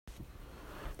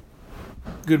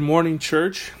Good morning,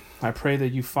 church. I pray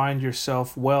that you find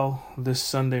yourself well this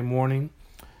Sunday morning.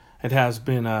 It has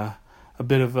been a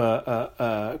bit of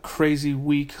a crazy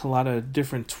week, a lot of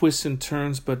different twists and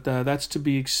turns, but that's to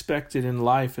be expected in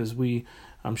life as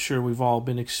I'm sure we've all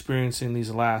been experiencing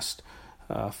these last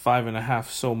 5.5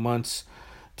 so months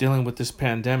dealing with this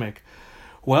pandemic.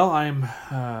 Well, I'm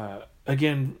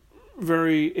again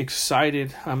very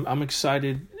excited. I'm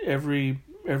excited every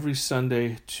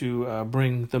Sunday to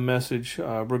bring the message,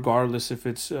 regardless if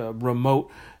it's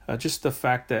remote. Just the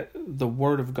fact that the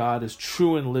Word of God is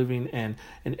true and living, and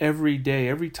every day,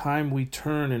 every time we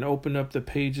turn and open up the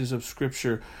pages of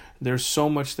Scripture, there's so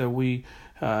much that we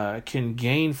can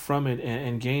gain from it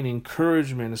and gain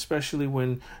encouragement, especially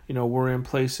when we're in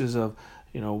places of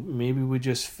maybe we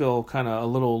just feel kind of a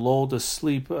little lulled to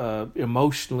sleep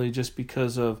emotionally just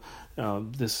because of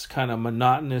this kind of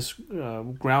monotonous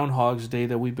Groundhog's Day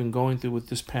that we've been going through with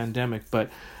this pandemic. But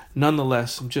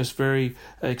nonetheless, I'm just very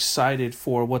excited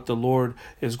for what the Lord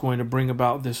is going to bring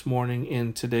about this morning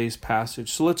in today's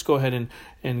passage. So let's go ahead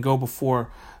and go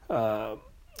before the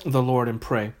Lord and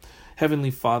pray.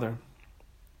 Heavenly Father,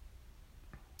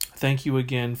 thank you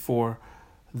again for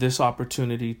this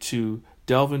opportunity to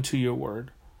delve into your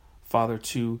word, Father,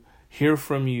 to hear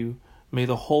from you. May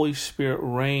the Holy Spirit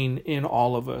reign in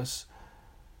all of us.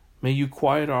 May you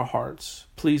quiet our hearts.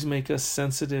 Please make us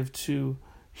sensitive to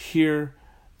hear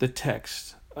the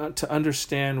text, to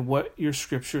understand what your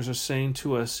scriptures are saying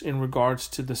to us in regards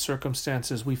to the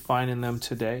circumstances we find in them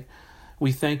today.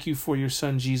 We thank you for your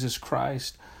Son, Jesus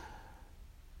Christ.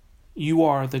 You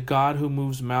are the God who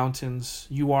moves mountains.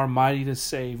 You are mighty to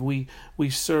save. We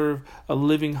serve a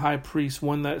living high priest,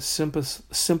 one that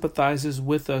sympathizes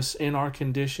with us in our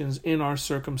conditions, in our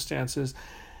circumstances.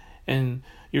 And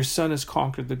your Son has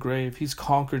conquered the grave. He's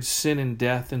conquered sin and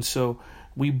death. And so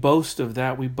we boast of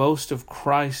that. We boast of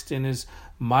Christ in his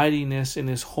mightiness, in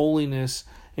his holiness,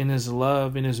 in his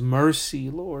love, in his mercy,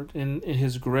 Lord, in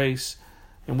his grace.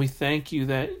 And we thank you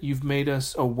that you've made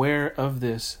us aware of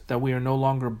this, that we are no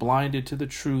longer blinded to the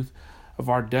truth of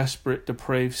our desperate,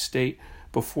 depraved state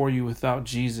before you without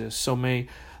Jesus. So may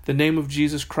the name of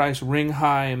Jesus Christ ring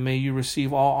high, and may you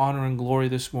receive all honor and glory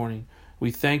this morning. We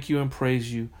thank you and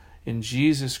praise you in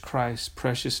Jesus Christ's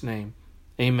precious name.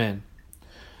 Amen.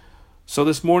 So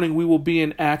this morning we will be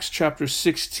in Acts chapter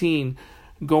 16,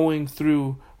 going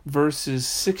through verses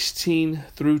 16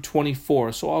 through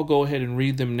 24. So I'll go ahead and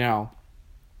read them now.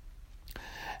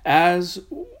 As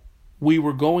we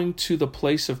were going to the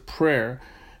place of prayer,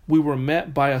 we were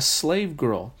met by a slave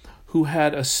girl who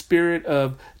had a spirit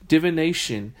of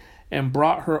divination and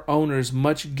brought her owners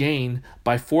much gain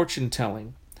by fortune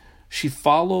telling. She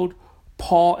followed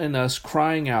Paul and us,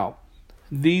 crying out,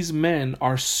 "These men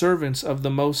are servants of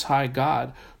the Most High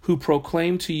God, who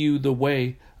proclaim to you the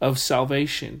way of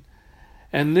salvation."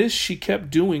 And this she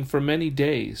kept doing for many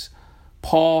days.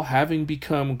 Paul, having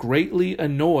become greatly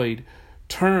annoyed,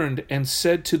 turned and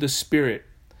said to the spirit,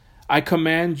 "I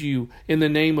command you in the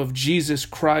name of Jesus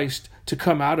Christ to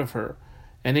come out of her."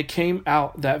 And it came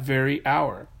out that very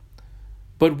hour.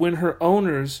 But when her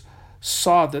owners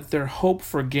saw that their hope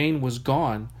for gain was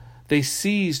gone, they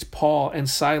seized Paul and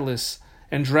Silas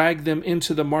and dragged them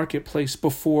into the marketplace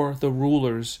before the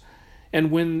rulers. And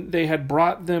when they had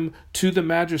brought them to the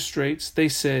magistrates, they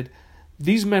said,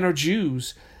 "These men are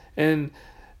Jews, and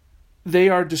they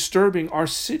are disturbing our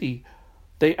city.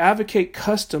 They advocate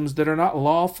customs that are not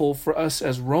lawful for us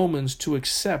as Romans to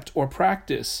accept or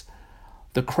practice."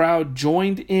 The crowd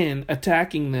joined in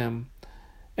attacking them,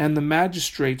 and the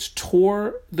magistrates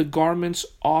tore the garments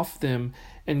off them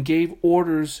and gave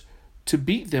orders to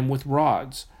beat them with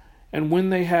rods. And when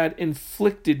they had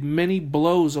inflicted many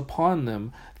blows upon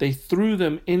them, they threw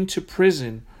them into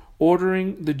prison,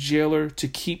 ordering the jailer to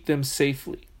keep them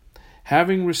safely.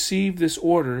 Having received this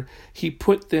order, he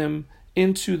put them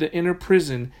into the inner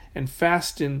prison and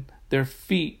fastened their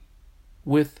feet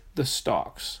with the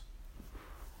stocks.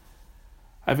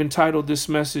 I've entitled this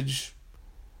message,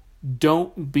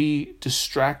 "Don't Be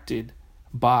Distracted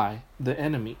by the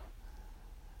Enemy."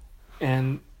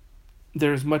 And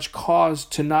there's much cause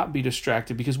to not be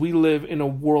distracted because we live in a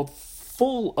world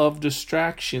full of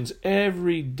distractions.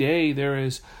 Every day there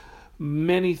is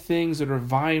many things that are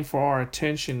vying for our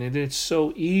attention, and it's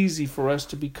so easy for us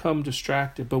to become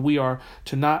distracted, but we are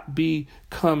to not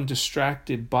become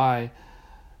distracted by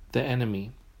the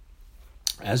enemy.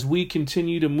 As we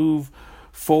continue to move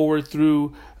forward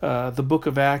through the book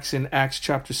of Acts in Acts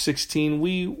chapter 16,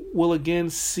 we will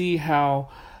again see how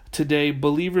today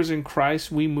believers in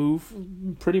Christ, we move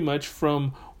pretty much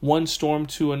from one storm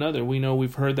to another. We know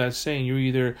we've heard that saying, you're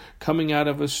either coming out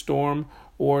of a storm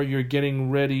or you're getting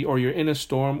ready, or you're in a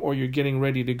storm, or you're getting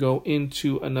ready to go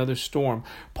into another storm.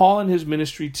 Paul and his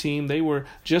ministry team, they were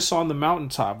just on the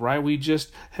mountaintop, right? We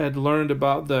just had learned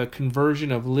about the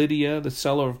conversion of Lydia, the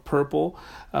seller of purple.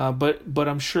 But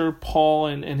I'm sure Paul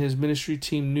and his ministry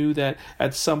team knew that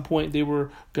at some point they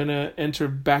were going to enter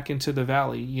back into the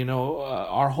valley.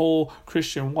 Our whole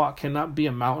Christian walk cannot be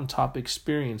a mountaintop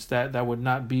experience. That would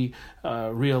not be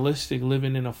realistic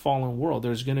living in a fallen world.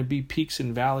 There's going to be peaks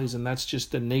and valleys, and that's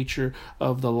just the nature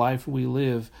of the life we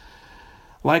live.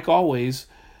 Like always,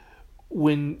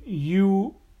 when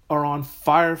you are on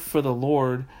fire for the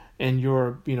Lord and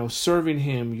you're serving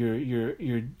Him,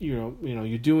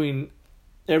 you're doing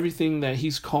everything that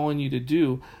He's calling you to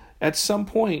do, at some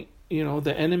point,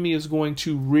 the enemy is going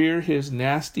to rear his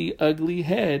nasty, ugly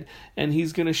head, and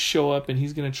he's going to show up and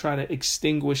he's going to try to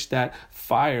extinguish that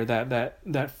fire,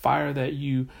 that fire that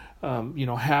you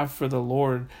have for the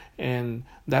Lord. And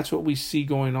that's what we see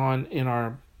going on in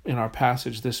our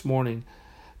passage this morning.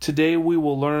 Today we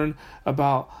will learn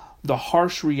about the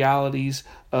harsh realities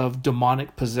of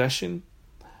demonic possession,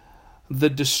 the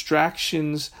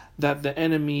distractions that the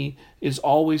enemy is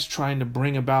always trying to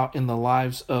bring about in the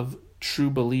lives of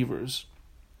true believers.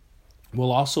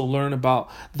 We'll also learn about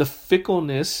the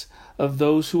fickleness of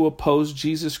those who oppose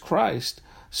Jesus Christ,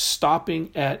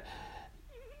 stopping at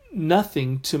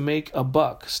nothing to make a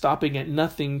buck, stopping at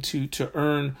nothing to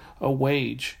earn a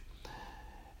wage.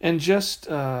 And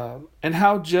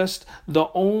how just the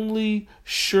only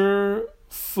sure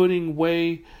footing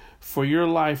way for your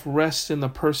life rests in the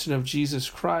person of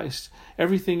Jesus Christ.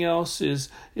 Everything else is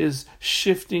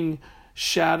shifting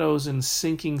shadows and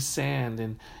sinking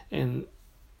sand, and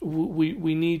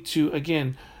we need to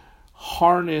again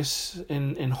harness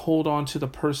and hold on to the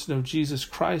person of Jesus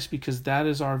Christ, because that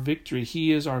is our victory.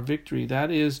 He is our victory. That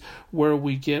is where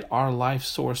we get our life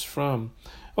source from.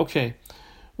 Okay,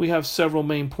 we have several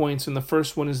main points, and the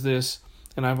first one is this,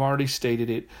 and I've already stated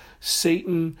it.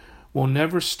 Satan will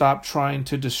never stop trying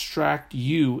to distract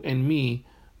you and me,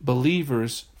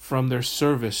 believers, from their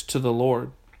service to the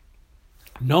Lord.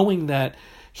 Knowing that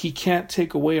he can't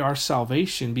take away our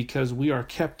salvation because we are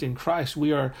kept in Christ.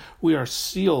 We are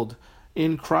sealed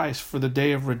in Christ for the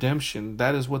day of redemption.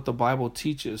 That is what the Bible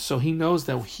teaches. So he knows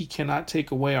that he cannot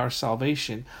take away our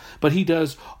salvation, but he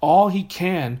does all he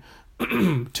can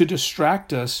to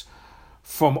distract us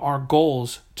from our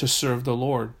goals to serve the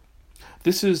Lord.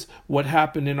 This is what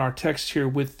happened in our text here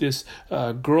with this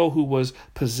girl who was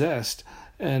possessed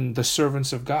and the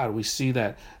servants of God. We see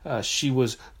that she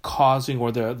was causing,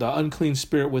 or the unclean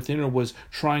spirit within her was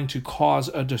trying to cause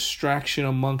a distraction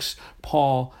amongst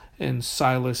Paul and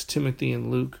Silas, Timothy and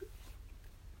Luke.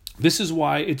 This is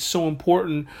why it's so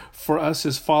important for us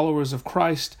as followers of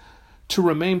Christ to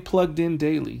remain plugged in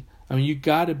daily. I mean, you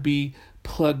got to be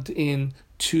plugged in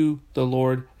to the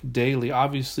Lord daily.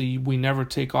 Obviously, we never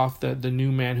take off the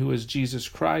new man who is Jesus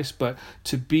Christ, but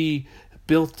to be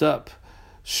built up,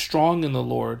 strong in the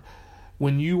Lord.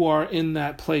 When you are in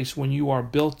that place, when you are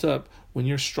built up, when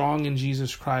you're strong in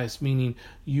Jesus Christ, meaning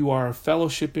you are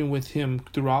fellowshipping with Him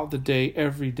throughout the day,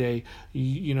 every day.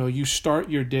 You start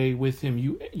your day with Him.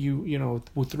 You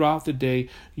throughout the day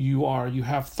you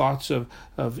have thoughts of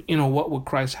what would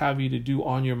Christ have you to do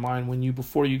on your mind. When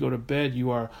before you go to bed, you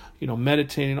are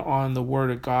meditating on the Word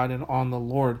of God and on the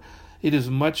Lord. It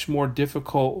is much more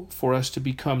difficult for us to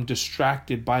become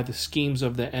distracted by the schemes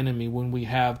of the enemy when we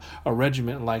have a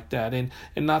regiment like that. And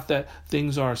not that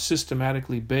things are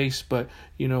systematically based, but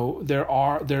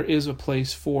there is a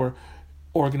place for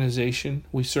organization.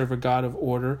 We serve a God of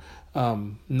order.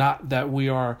 Not that we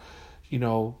are,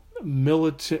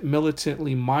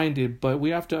 militantly minded, but we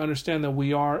have to understand that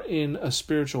we are in a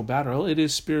spiritual battle. It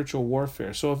is spiritual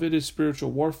warfare. So if it is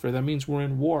spiritual warfare, that means we're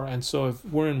in war. And so if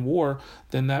we're in war,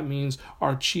 then that means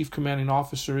our chief commanding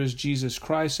officer is Jesus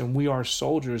Christ, and we are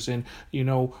soldiers. And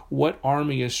what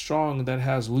army is strong that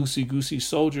has loosey-goosey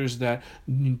soldiers that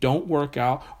don't work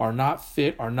out, are not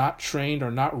fit, are not trained, are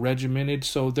not regimented?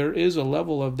 So there is a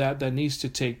level of that needs to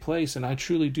take place. And I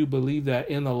truly do believe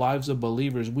that in the lives of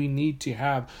believers, we need to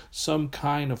have some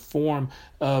kind of form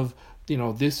of,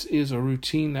 this is a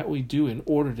routine that we do in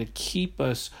order to keep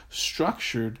us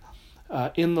structured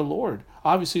in the Lord.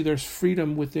 Obviously, there's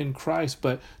freedom within Christ,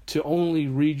 but to only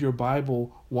read your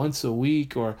Bible once a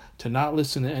week, or to not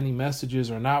listen to any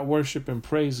messages, or not worship and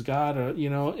praise God, or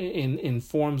in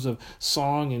forms of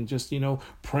song and just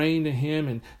praying to Him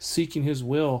and seeking His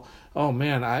will. Oh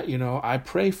man, I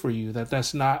pray for you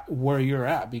that's not where you're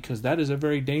at, because that is a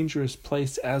very dangerous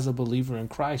place as a believer in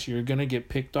Christ. You're gonna get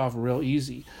picked off real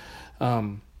easy.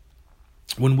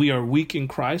 When we are weak in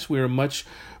Christ, we are much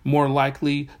more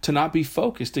likely to not be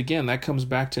focused. Again, that comes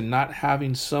back to not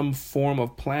having some form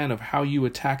of plan of how you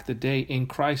attack the day in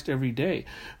Christ every day.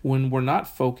 When we're not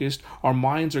focused, our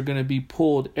minds are going to be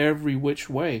pulled every which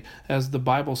way, as the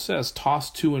Bible says,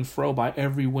 tossed to and fro by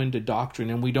every wind of doctrine,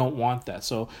 and we don't want that.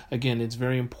 So again, it's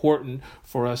very important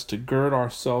for us to gird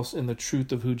ourselves in the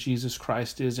truth of who Jesus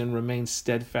Christ is and remain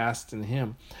steadfast in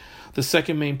him. The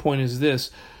second main point is this: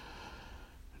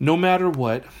 no matter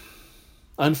what,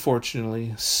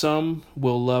 unfortunately, some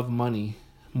will love money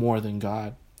more than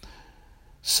God.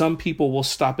 Some people will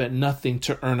stop at nothing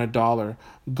to earn a dollar,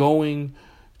 going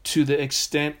to the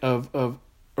extent of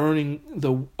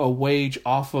earning a wage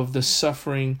off of the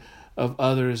suffering of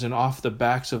others and off the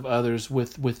backs of others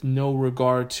with no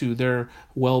regard to their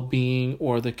well-being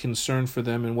or the concern for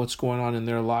them and what's going on in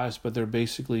their lives, but they're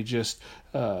basically just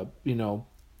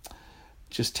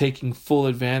taking full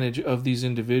advantage of these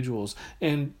individuals.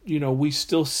 And, we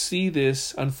still see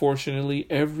this, unfortunately,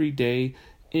 every day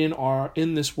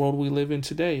in this world we live in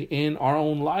today. In our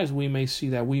own lives, we may see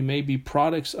that. We may be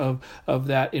products of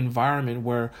that environment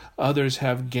where others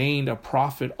have gained a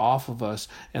profit off of us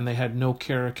and they had no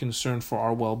care or concern for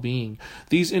our well-being.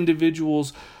 These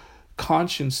individuals'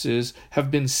 consciences have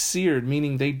been seared,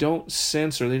 meaning they don't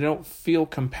sense or they don't feel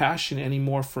compassion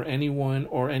anymore for anyone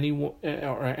or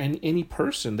any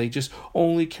person. They just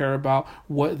only care about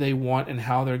what they want and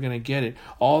how they're going to get it.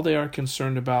 All they are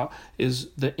concerned about is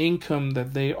the income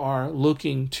that they are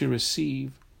looking to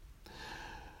receive.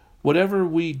 Whatever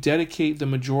we dedicate the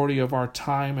majority of our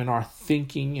time and our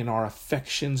thinking and our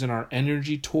affections and our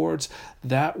energy towards,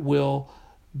 that will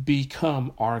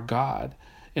become our God.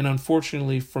 And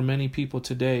unfortunately, for many people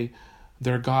today,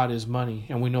 their God is money.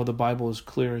 And we know the Bible is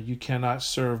clear. You cannot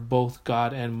serve both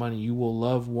God and money. You will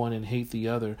love one and hate the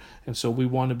other. And so we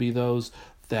want to be those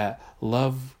that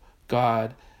love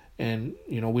God and,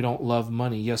 we don't love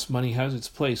money. Yes, money has its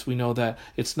place. We know that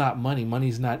it's not money.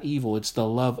 Money's not evil. It's the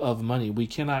love of money. We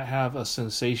cannot have a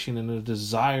sensation and a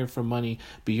desire for money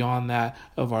beyond that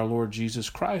of our Lord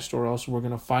Jesus Christ, or else we're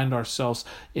going to find ourselves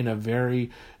in a very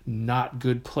not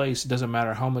good place. It doesn't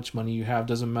matter how much money you have,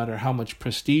 doesn't matter how much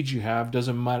prestige you have,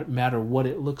 doesn't matter what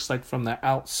it looks like from the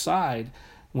outside.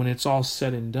 When it's all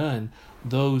said and done,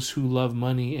 those who love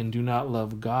money and do not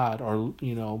love God are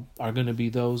going to be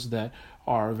those that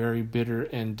are very bitter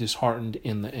and disheartened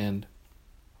in the end.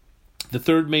 The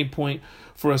third main point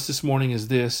for us this morning is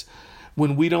this: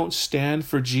 when we don't stand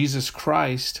for Jesus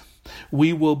Christ,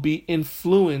 we will be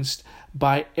influenced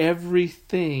by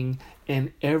everything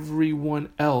and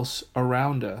everyone else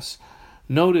around us.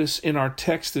 Notice in our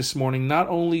text this morning, not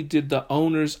only did the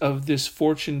owners of this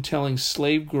fortune-telling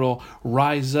slave girl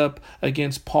rise up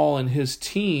against Paul and his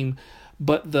team,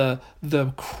 but the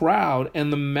crowd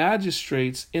and the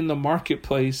magistrates in the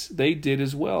marketplace, they did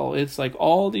as well. It's like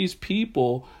all these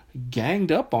people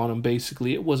ganged up on him,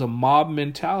 basically. It was a mob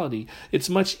mentality. It's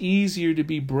much easier to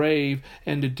be brave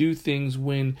and to do things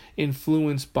when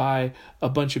influenced by a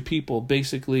bunch of people,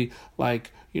 basically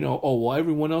like,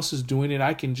 everyone else is doing it,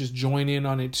 I can just join in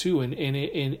on it too. And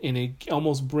it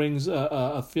almost brings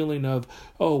a feeling of,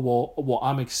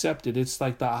 I'm accepted. It's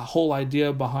like the whole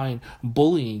idea behind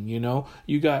bullying.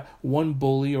 You got one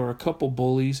bully or a couple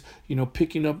bullies,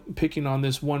 picking on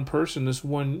this one person, this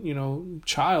one,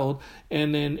 child,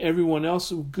 and then everyone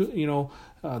else,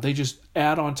 they just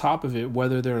add on top of it,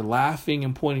 whether they're laughing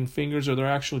and pointing fingers or they're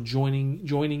actually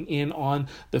joining in on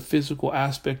the physical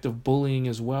aspect of bullying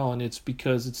as well. And it's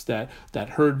because it's that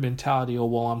herd mentality.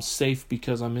 I'm safe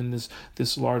because I'm in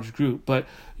this large group. But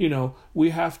we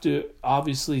have to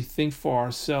obviously think for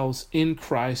ourselves in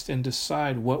Christ and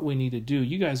decide what we need to do.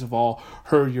 You guys have all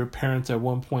heard your parents at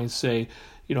one point say,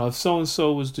 if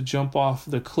so-and-so was to jump off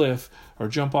the cliff or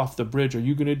jump off the bridge, are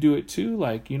you going to do it too?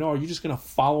 Are you just going to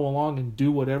follow along and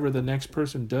do whatever the next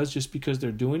person does just because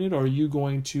they're doing it? Or are you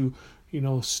going to,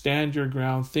 stand your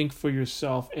ground, think for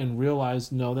yourself, and realize,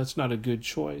 no, that's not a good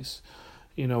choice?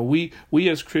 We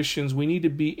as Christians, we need to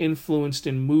be influenced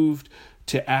and moved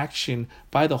to action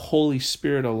by the Holy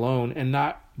Spirit alone and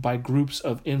not by groups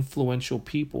of influential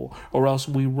people, or else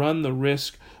we run the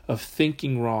risk of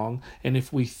thinking wrong. And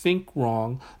if we think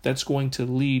wrong, that's going to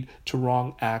lead to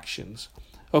wrong actions.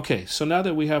 Okay, so now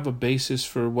that we have a basis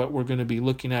for what we're going to be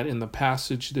looking at in the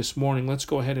passage this morning, let's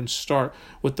go ahead and start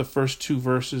with the first two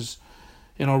verses,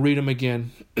 and I'll read them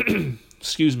again.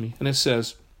 Excuse me. And it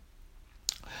says,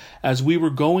 "As we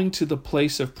were going to the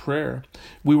place of prayer,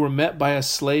 we were met by a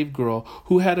slave girl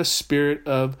who had a spirit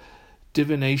of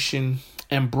divination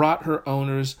and brought her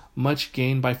owners much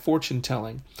gain by fortune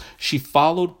telling. She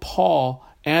followed Paul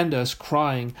and us,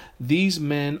 crying, These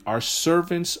men are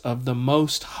servants of the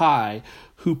Most High,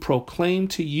 who proclaim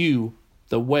to you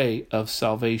the way of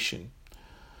salvation.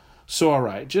 So, all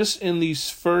right, just in these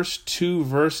first two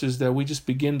verses that we just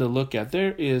begin to look at,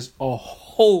 there is a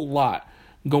whole lot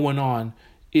going on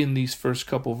in these first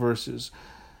couple verses.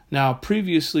 Now,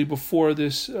 previously, before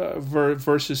this,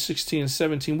 verses 16 and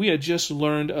 17, we had just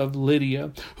learned of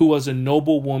Lydia, who was a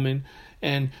noble woman,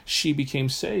 and she became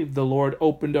saved. The Lord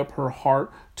opened up her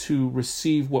heart to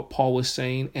receive what Paul was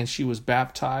saying, and she was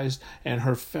baptized, and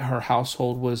her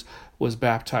household was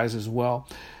baptized as well.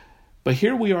 But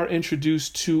here we are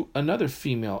introduced to another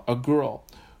female, a girl,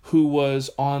 who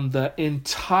was on the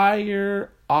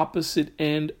entire opposite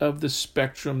end of the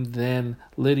spectrum than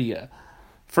Lydia.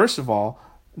 First of all,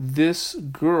 this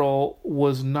girl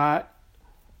was not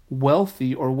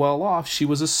wealthy or well off. She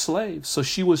was a slave. So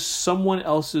she was someone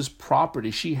else's property.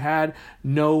 She had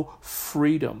no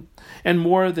freedom. And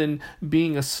more than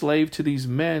being a slave to these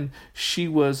men, she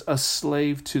was a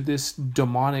slave to this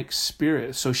demonic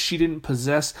spirit. So she didn't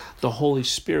possess the Holy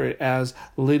Spirit as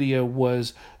Lydia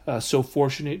was so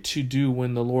fortunate to do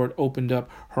when the Lord opened up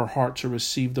her heart to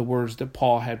receive the words that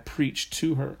Paul had preached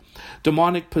to her.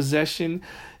 Demonic possession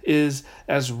is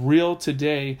as real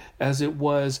today as it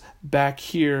was back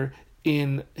here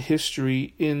in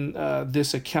history, in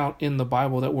this account in the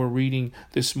Bible that we're reading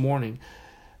this morning.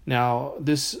 Now,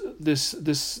 this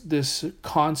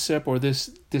concept, or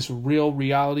this real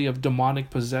reality of demonic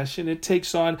possession, it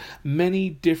takes on many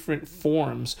different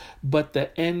forms, but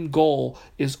the end goal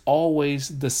is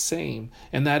always the same,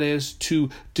 and that is to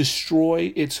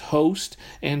destroy its host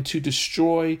and to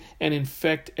destroy and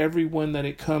infect everyone that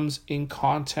it comes in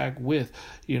contact with.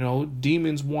 You know,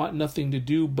 demons want nothing to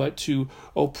do but to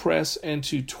oppress and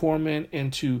to torment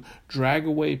and to drag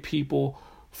away people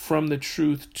from the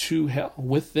truth to hell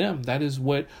with them. That is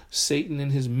what Satan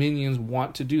and his minions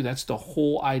want to do. That's the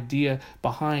whole idea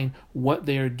behind what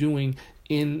they are doing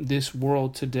in this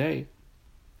world today.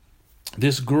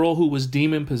 This girl who was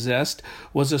demon possessed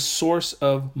was a source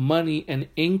of money and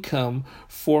income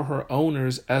for her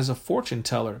owners as a fortune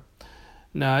teller.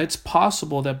 Now, it's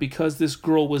possible that because this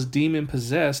girl was demon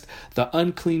possessed, the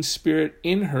unclean spirit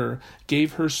in her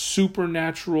gave her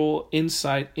supernatural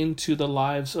insight into the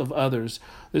lives of others.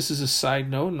 This is a side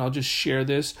note, and I'll just share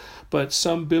this. But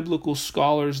some biblical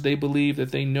scholars, they believe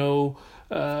that they know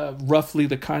roughly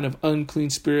the kind of unclean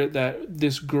spirit that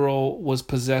this girl was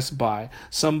possessed by.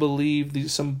 Some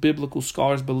biblical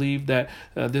scholars believe that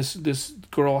this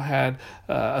girl had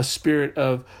a spirit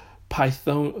of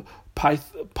Pythonia.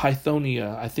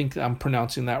 I think I'm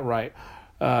pronouncing that right.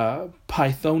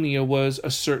 Pythonia was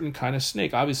a certain kind of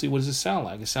snake. Obviously, what does it sound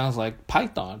like? It sounds like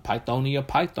python, Pythonia,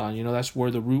 python. You know, that's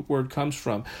where the root word comes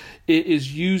from. It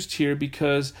is used here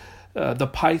because the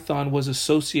python was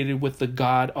associated with the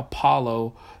god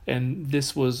Apollo, and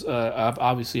this was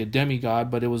obviously a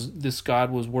demigod, but this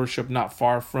god was worshipped not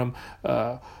far from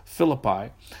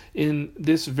Philippi. In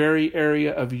this very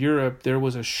area of Europe, there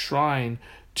was a shrine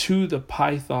to the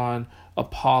python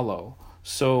Apollo.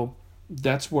 So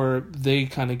that's where they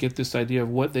kind of get this idea of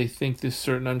what they think this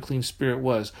certain unclean spirit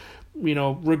was. You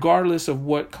know, regardless of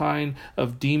what kind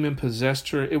of demon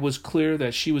possessed her, it was clear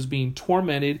that she was being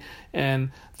tormented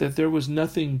and that there was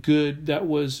nothing good that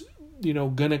was,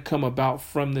 going to come about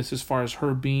from this as far as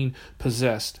her being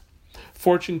possessed.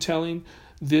 Fortune telling,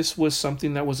 this was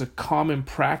something that was a common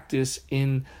practice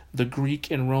in the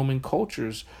Greek and Roman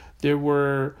cultures. There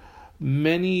were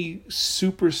many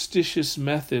superstitious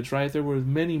methods, right? There were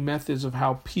many methods of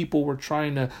how people were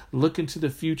trying to look into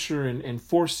the future and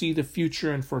foresee the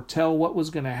future and foretell what was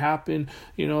going to happen.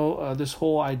 This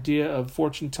whole idea of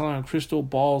fortune telling on crystal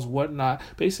balls, whatnot,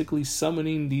 basically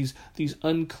summoning these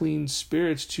unclean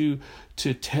spirits to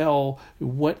tell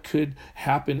what could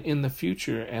happen in the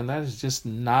future. And that is just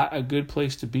not a good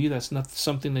place to be. That's not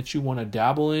something that you want to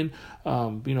dabble in.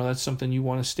 That's something you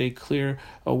want to stay clear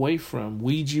away from.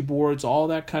 Ouija boards, all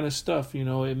that kind of stuff.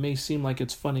 It may seem like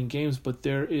it's fun and games, but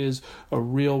there is a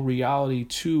real reality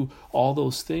to all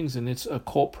those things, and it's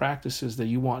occult practices that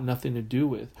you want nothing to do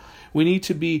with. We need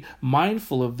to be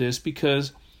mindful of this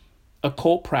because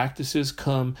occult practices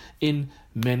come in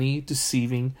many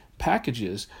deceiving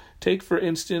packages. Take, for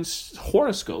instance,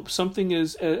 horoscopes. Something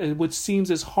is what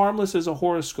seems as harmless as a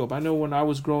horoscope. I know when I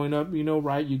was growing up,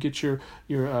 right? You get your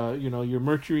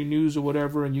Mercury News or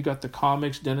whatever, and you got the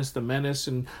comics, Dennis the Menace,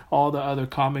 and all the other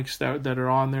comics that are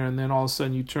on there. And then all of a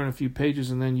sudden, you turn a few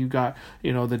pages, and then you got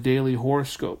the daily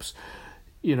horoscopes.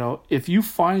 If you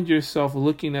find yourself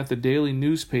looking at the daily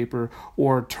newspaper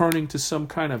or turning to some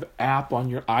kind of app on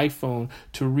your iPhone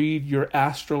to read your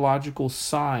astrological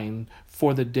sign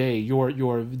for the day,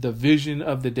 the vision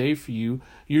of the day for you,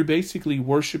 you're basically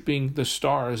worshiping the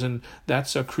stars, and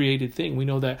that's a created thing. We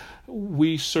know that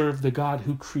we serve the God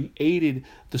who created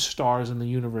the stars in the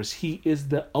universe. He is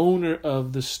the owner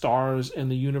of the stars and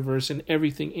the universe and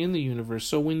everything in the universe.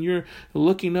 So when you're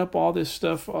looking up all this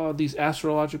stuff, these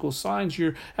astrological signs,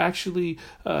 you're actually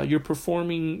you're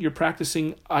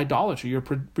practicing idolatry.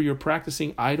 You're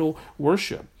practicing idol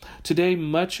worship. Today,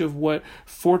 much of what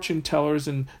fortune tellers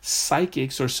and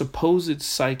psychics or supposed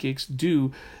psychics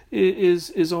do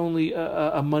is only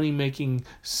a money-making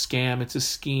scam. It's a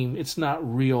scheme. It's not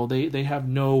real. They have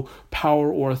no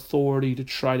power or authority to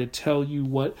try to tell you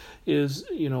what is,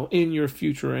 in your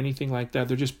future or anything like that.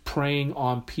 They're just preying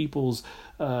on people's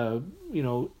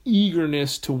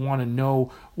eagerness to want to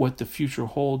know what the future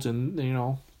holds, and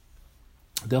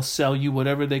they'll sell you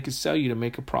whatever they could sell you to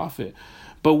make a profit.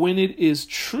 But when it is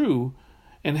true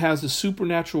and has a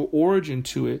supernatural origin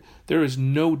to it, there is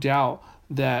no doubt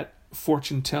that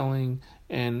fortune telling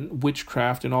and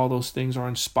witchcraft and all those things are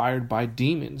inspired by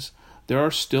demons. There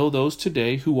are still those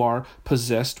today who are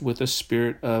possessed with a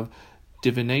spirit of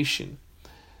divination.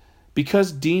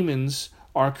 Because demons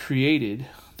are created,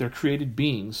 they're created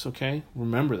beings, okay?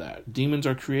 Remember that. Demons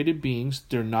are created beings.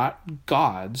 They're not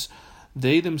gods.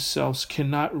 They themselves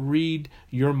cannot read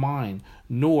your mind,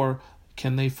 nor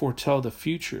can they foretell the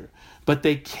future. But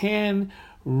they can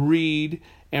read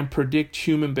and predict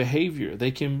human behavior.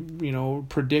 They can,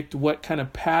 predict what kind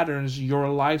of patterns your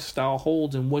lifestyle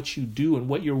holds and what you do and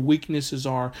what your weaknesses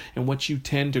are and what you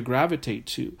tend to gravitate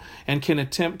to, and can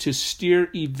attempt to steer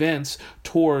events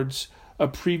towards a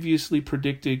previously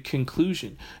predicted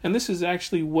conclusion. And this is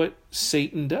actually what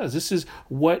Satan does. This is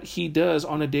what he does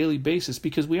on a daily basis,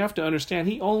 because we have to understand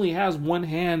he only has one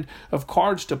hand of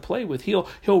cards to play with. He'll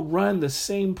run the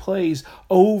same plays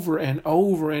over and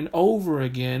over and over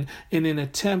again in an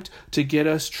attempt to get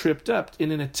us tripped up,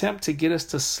 in an attempt to get us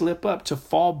to slip up, to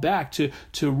fall back, to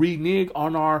renege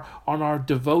on our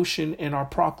devotion and our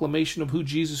proclamation of who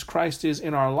Jesus Christ is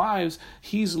in our lives.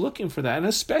 He's looking for that, and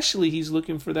especially he's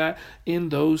looking for that in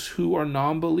those who are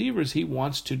non-believers. He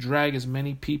wants to drag as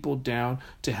many people down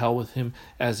to hell with him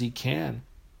as he can.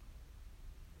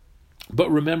 But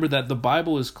remember that the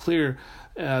Bible is clear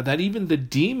that even the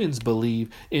demons believe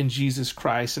in Jesus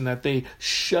Christ, and that they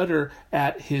shudder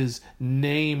at his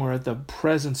name or at the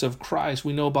presence of Christ.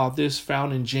 We know about this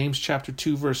found in James chapter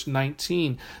 2, verse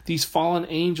 19. These fallen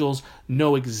angels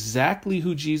know exactly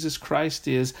who Jesus Christ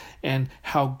is and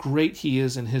how great he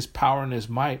is in his power and his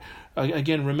might.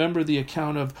 Again, remember the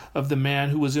account of the man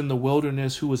who was in the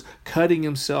wilderness, who was cutting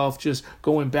himself, just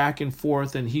going back and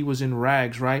forth, and he was in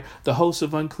rags, right? The host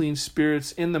of unclean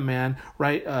spirits in the man,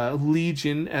 right?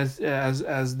 Legion,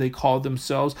 as they called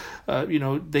themselves,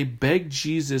 they begged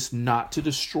Jesus not to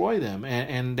destroy them,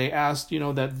 and they asked,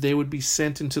 that they would be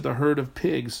sent into the herd of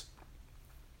pigs.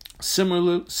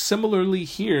 Similarly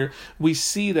here, we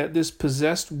see that this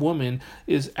possessed woman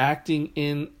is acting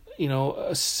in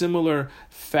a similar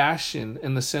fashion,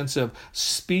 in the sense of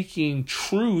speaking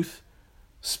truth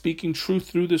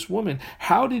through this woman.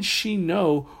 How did she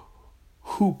know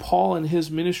who Paul and his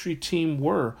ministry team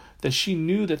were, that she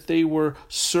knew that they were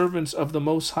servants of the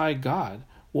Most High God?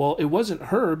 Well, it wasn't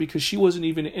her, because she wasn't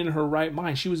even in her right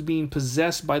mind. She was being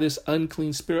possessed by this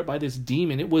unclean spirit, by this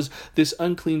demon. It was this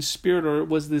unclean spirit, or it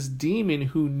was this demon,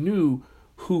 who knew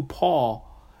who Paul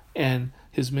and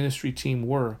his ministry team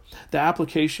were. The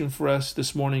application for us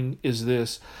this morning is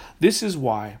this. This is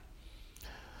why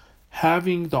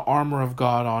having the armor of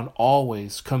God on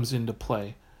always comes into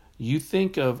play. You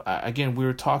think of, again, we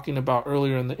were talking about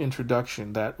earlier in the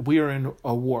introduction that we are in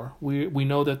a war. We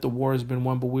know that the war has been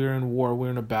won, but we're in war. We're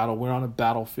in a battle. We're on a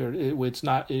battlefield. It's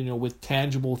not, with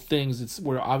tangible things.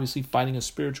 We're obviously fighting a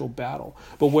spiritual battle.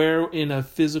 But where in a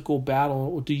physical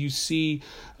battle do you see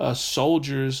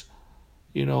soldiers,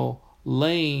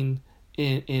 laying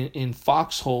in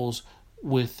foxholes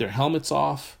with their helmets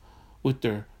off, with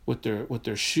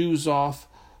their shoes off,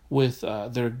 with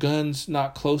their guns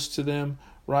not close to them,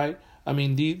 right? I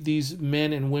mean, these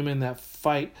men and women that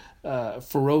fight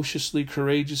ferociously,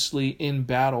 courageously in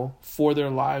battle for their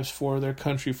lives, for their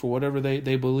country, for whatever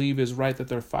they believe is right that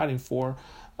they're fighting for,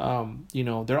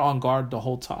 they're on guard the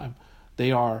whole time.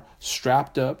 They are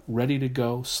strapped up, ready to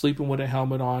go, sleeping with a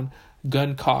helmet on,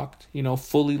 gun cocked,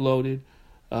 fully loaded.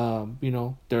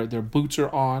 Their boots are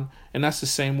on, and that's the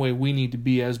same way we need to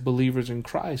be as believers in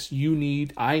Christ.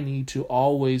 I need to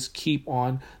always keep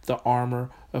on the armor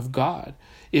of God.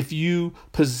 If you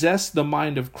possess the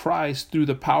mind of Christ through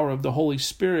the power of the Holy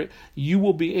Spirit, you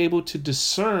will be able to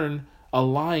discern a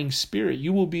lying spirit.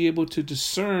 You will be able to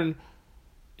discern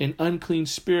an unclean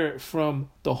spirit from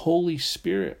the Holy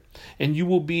Spirit, and you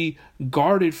will be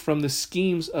guarded from the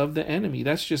schemes of the enemy.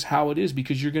 That's just how it is,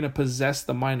 because you're going to possess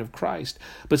the mind of Christ.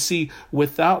 But see,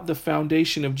 without the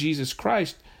foundation of Jesus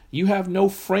Christ, you have no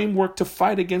framework to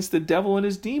fight against the devil and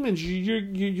his demons.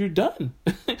 You're done.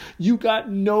 You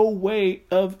got no way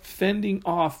of fending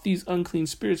off these unclean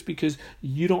spirits because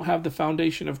you don't have the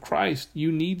foundation of Christ.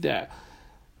 You need that.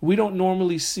 We don't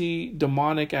normally see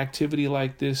demonic activity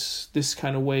like this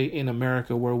kind of way in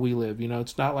America where we live.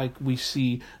 It's not like we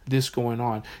see this going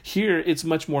on. Here, it's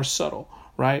much more subtle,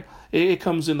 right? It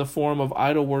comes in the form of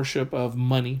idol worship, of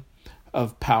money,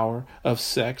 of power, of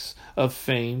sex, of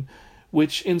fame,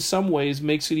 which in some ways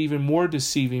makes it even more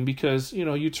deceiving because,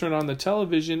 you turn on the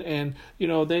television and,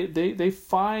 they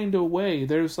find a way.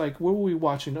 There's like, what were we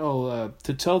watching?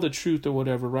 To Tell the Truth or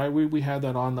whatever, right? We had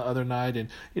that on the other night and,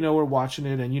 we're watching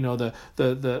it and,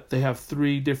 they have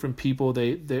three different people.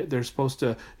 They're supposed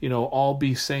to, all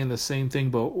be saying the same thing,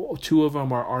 but two of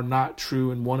them are not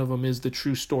true. And one of them is the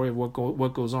true story of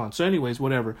what goes on. So anyways,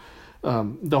 whatever.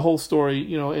 The whole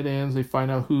story, it ends. They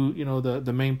find out who,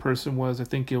 the main person was. I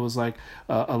think it was like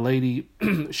a lady.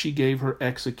 She gave her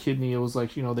ex a kidney. It was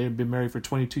like, they had been married for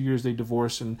 22 years. They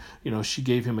divorced, and she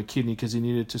gave him a kidney because he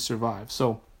needed to survive.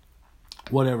 So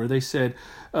whatever they said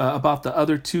about the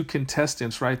other two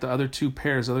contestants, right? The other two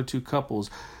pairs, other two couples.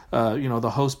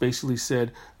 The host basically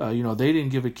said, they didn't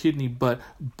give a kidney, but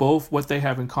what they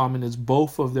have in common is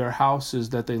both of their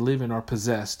houses that they live in are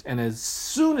possessed. And as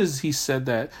soon as he said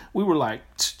that, we were like,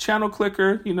 channel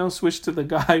clicker, switch to the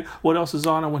guy. What else is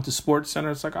on? I went to Sports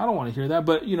Center. It's like, I don't want to hear that.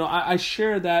 But, I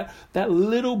share that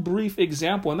little brief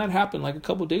example. And that happened like a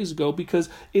couple of days ago because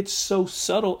it's so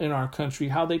subtle in our country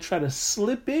how they try to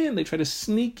slip in. They try to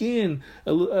sneak in,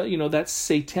 that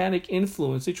satanic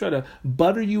influence. They try to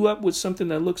butter you up with something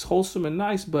that looks wholesome and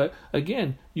nice, but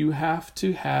again, you have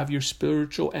to have your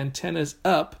spiritual antennas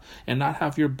up and not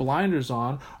have your blinders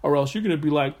on, or else you're going to be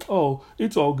like, oh,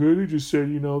 it's all good. They just said,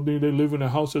 they live in a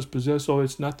house that's possessed, so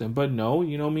it's nothing. But no,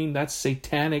 that's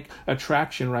satanic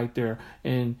attraction right there,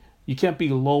 and you can't be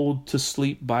lulled to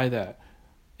sleep by that.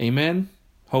 Amen.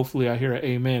 Hopefully I hear an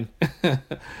amen.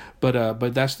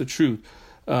 but that's the truth.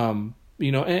 And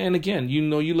again,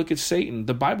 you look at Satan.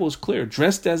 The Bible is clear.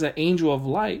 Dressed as an angel of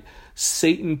light,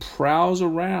 Satan prowls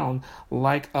around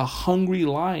like a hungry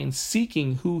lion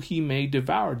seeking who he may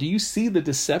devour. Do you see the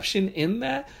deception in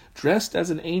that? Dressed as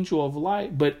an angel of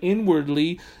light, but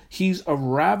inwardly he's a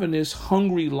ravenous,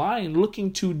 hungry lion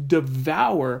looking to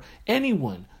devour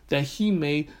anyone that he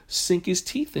may sink his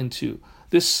teeth into.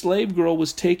 This slave girl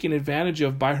was taken advantage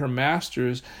of by her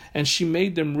masters, and she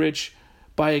made them rich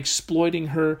by exploiting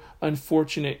her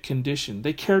unfortunate condition.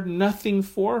 They cared nothing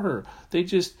for her. They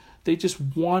just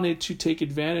wanted to take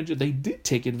advantage of, they did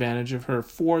take advantage of her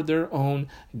for their own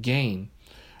gain.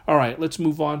 All right, let's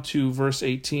move on to verse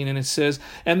 18. And it says,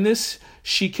 and this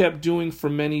she kept doing for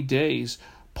many days.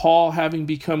 Paul, having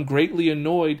become greatly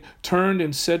annoyed, turned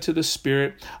and said to the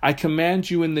Spirit, I command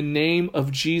you in the name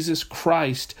of Jesus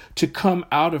Christ to come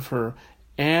out of her.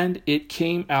 And it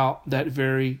came out that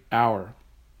very hour.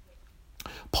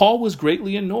 Paul was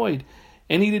greatly annoyed,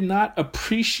 and he did not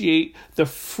appreciate the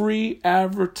free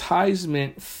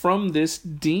advertisement from this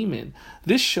demon.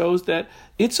 This shows that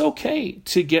it's okay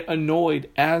to get annoyed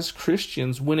as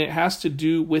Christians when it has to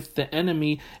do with the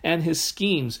enemy and his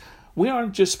schemes. We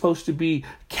aren't just supposed to be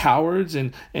cowards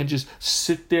and just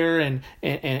sit there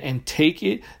and take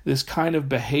it. This kind of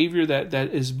behavior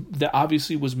that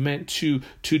obviously was meant to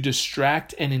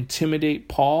distract and intimidate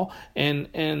Paul and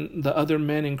the other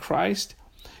men in Christ.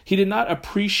 He did not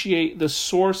appreciate the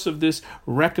source of this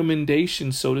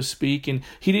recommendation, so to speak, and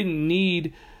he didn't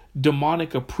need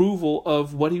demonic approval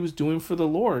of what he was doing for the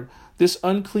Lord. This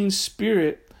unclean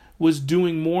spirit was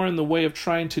doing more in the way of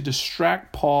trying to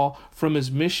distract Paul from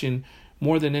his mission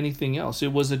more than anything else.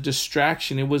 It was a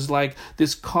distraction. It was like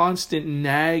this constant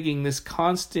nagging, this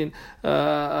constant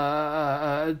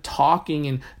talking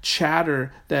and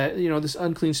chatter that, this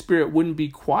unclean spirit wouldn't be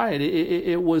quiet.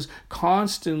 It was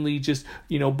constantly just,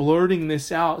 blurting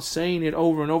this out, saying it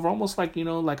over and over, almost like,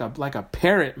 like a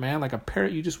parrot, man, like a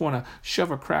parrot. You just want to shove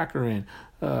a cracker in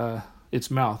its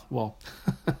mouth. Well,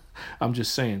 I'm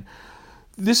just saying.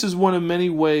 This is one of many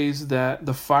ways that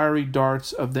the fiery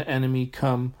darts of the enemy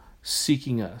come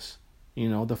seeking us.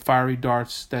 The fiery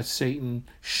darts that Satan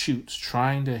shoots,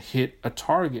 trying to hit a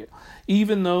target.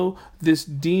 Even though this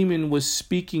demon was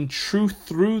speaking truth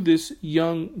through this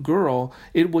young girl,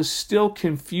 it was still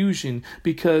confusion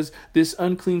because this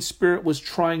unclean spirit was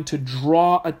trying to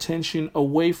draw attention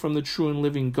away from the true and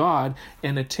living God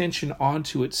and attention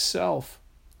onto itself.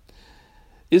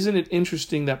 Isn't it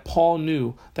interesting that Paul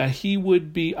knew that he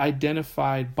would be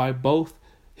identified by both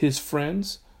his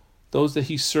friends, those that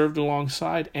he served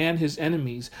alongside, and his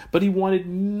enemies, but he wanted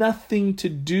nothing to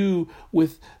do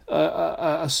with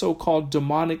a so-called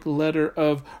demonic letter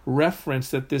of reference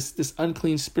that this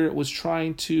unclean spirit was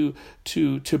trying to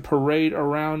parade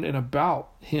around and about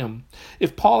him.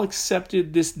 If Paul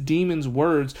accepted this demon's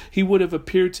words, he would have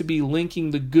appeared to be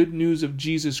linking the good news of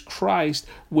Jesus Christ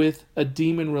with a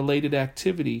demon-related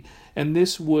activity. And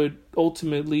this would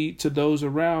ultimately, to those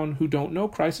around who don't know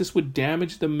Christ, this would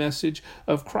damage the message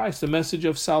of Christ, the message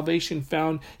of salvation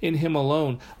found in him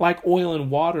alone. Like oil and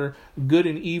water, good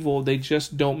and evil, they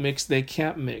just don't mix. They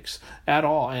can't mix at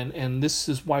all. And this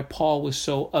is why Paul was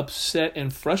so upset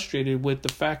and frustrated with the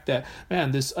fact that,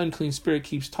 man, this unclean spirit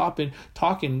keeps talking,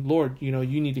 Lord, you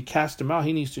need to cast him out.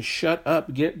 He needs to shut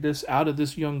up, get this out of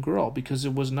this young girl, because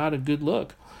it was not a good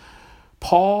look.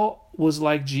 Paul was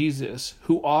like Jesus,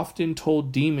 who often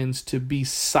told demons to be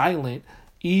silent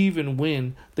even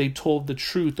when they told the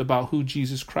truth about who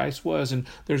Jesus Christ was. And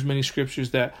there's many scriptures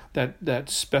that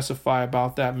specify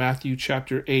about that. Matthew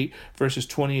chapter 8, verses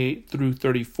 28 through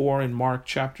 34, and Mark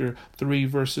chapter 3,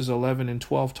 verses 11 and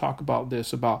 12 talk about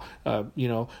this, about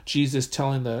Jesus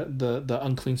telling the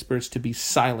unclean spirits to be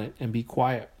silent and be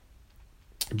quiet.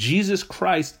 Jesus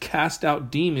Christ cast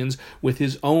out demons with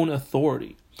his own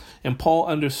authority. And Paul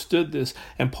understood this,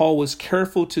 and Paul was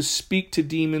careful to speak to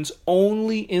demons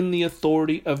only in the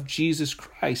authority of Jesus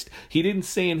Christ. He didn't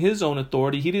say in his own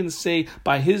authority. He didn't say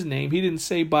by his name. He didn't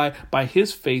say by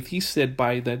his faith. He said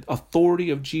by the authority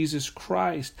of Jesus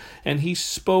Christ. And he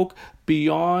spoke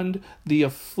beyond the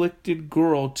afflicted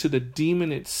girl to the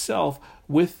demon itself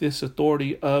with this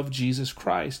authority of Jesus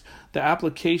Christ. The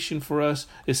application for us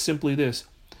is simply this.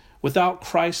 Without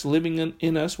Christ living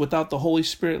in us, without the Holy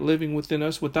Spirit living within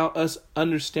us, without us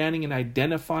understanding and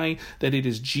identifying that it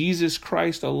is Jesus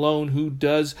Christ alone who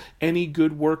does any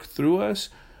good work through us,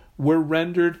 we're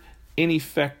rendered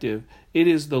ineffective. It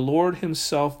is the Lord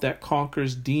himself that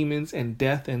conquers demons and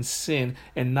death and sin,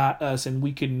 and not us. And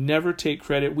we can never take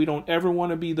credit. We don't ever want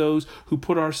to be those who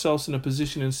put ourselves in a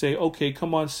position and say, okay,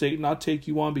 come on, Satan, I'll take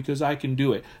you on because I can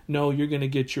do it. No, you're going to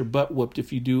get your butt whooped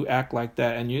if you do act like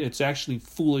that. And it's actually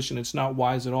foolish and it's not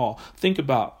wise at all. Think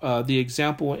about the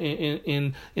example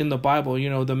in the Bible,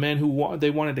 the men who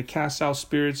they wanted to cast out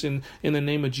spirits in the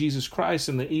name of Jesus Christ.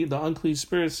 And the unclean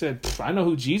spirit said, I know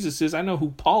who Jesus is. I know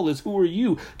who Paul is. Who are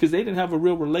you? Because they didn't have a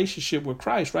real relationship with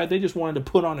Christ, right? They just wanted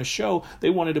to put on a show. They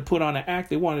wanted to put on an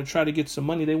act. They wanted to try to get some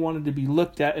money. They wanted to be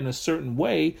looked at in a certain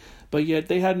way, but yet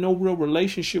they had no real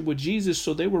relationship with Jesus,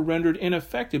 so they were rendered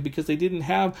ineffective because they didn't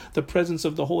have the presence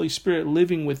of the Holy Spirit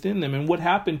living within them. And what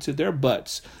happened to their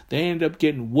butts? They ended up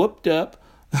getting whooped up,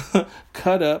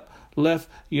 cut up, left,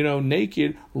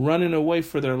 naked, running away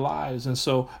for their lives. And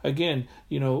so again,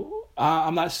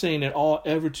 I'm not saying at all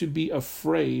ever to be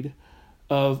afraid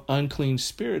of unclean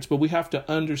spirits, but we have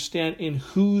to understand in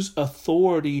whose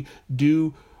authority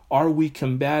are we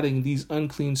combating these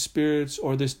unclean spirits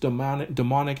or this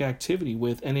demonic activity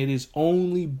with, and it is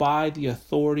only by the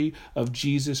authority of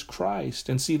Jesus Christ.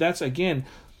 And see, that's again,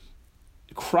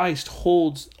 Christ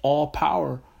holds all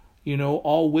power,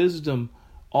 all wisdom,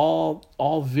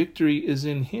 all victory is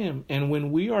in him. And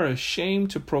when we are ashamed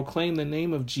to proclaim the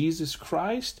name of Jesus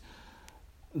Christ,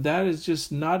 that is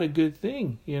just not a good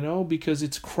thing, because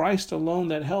it's Christ alone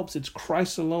that helps. It's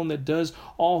Christ alone that does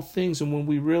all things. And when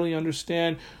we really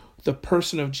understand the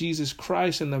person of Jesus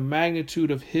Christ and the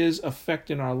magnitude of his effect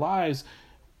in our lives,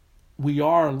 we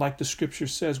are, like the scripture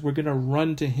says, we're going to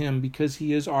run to him because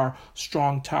he is our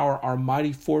strong tower, our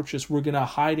mighty fortress. We're going to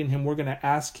hide in him. We're going to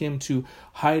ask him to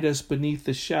hide us beneath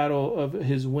the shadow of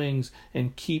his wings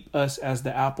and keep us as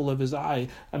the apple of his eye.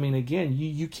 I mean, again,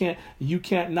 you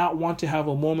can't not want to have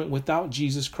a moment without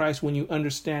Jesus Christ when you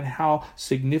understand how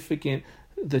significant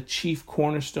the chief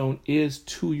cornerstone is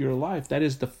to your life. That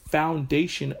is the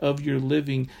foundation of your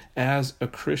living as a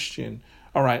Christian.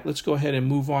 All right, let's go ahead and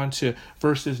move on to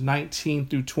verses 19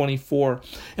 through 24.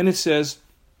 And it says,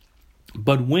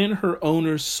 "But when her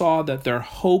owners saw that their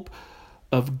hope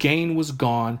of gain was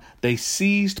gone, they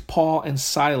seized Paul and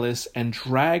Silas and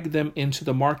dragged them into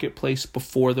the marketplace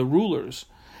before the rulers.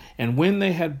 And when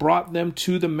they had brought them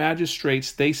to the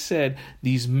magistrates, they said,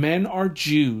 'These men are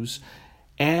Jews,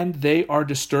 and they are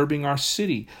disturbing our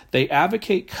city. They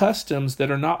advocate customs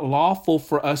that are not lawful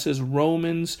for us as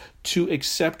Romans to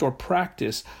accept or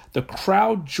practice.' The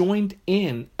crowd joined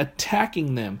in,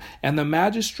 attacking them, and the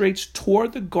magistrates tore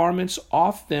the garments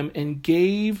off them and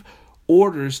gave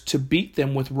orders to beat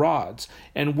them with rods.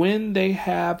 And when they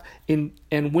had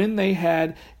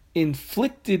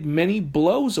inflicted many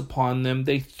blows upon them,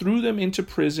 they threw them into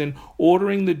prison,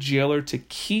 ordering the jailer to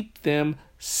keep them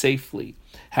safely.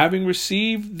 Having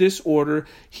received this order,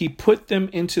 he put them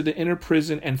into the inner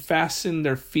prison and fastened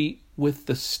their feet with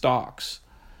the stocks.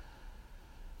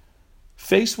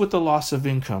 Faced with the loss of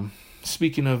income,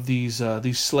 speaking of these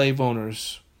slave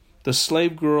owners, the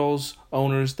slave girls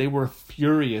owners, they were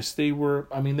furious. They were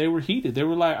heated. They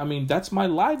were like, that's my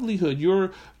livelihood.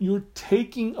 You're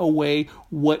taking away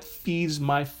what feeds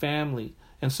my family.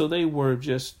 And so they were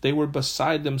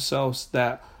beside themselves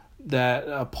that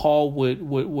Paul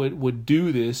would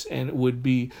do this and would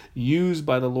be used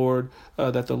by the Lord,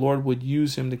 that the Lord would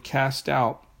use him to cast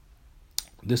out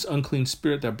this unclean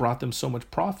spirit that brought them so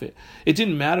much profit. It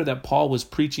didn't matter that Paul was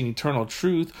preaching eternal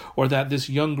truth, or that this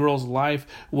young girl's life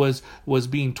was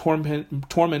being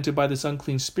tormented by this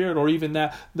unclean spirit, or even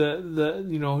that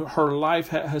her life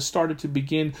has started to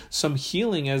begin some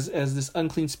healing as this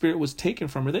unclean spirit was taken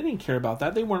from her. They didn't care about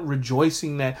that. They weren't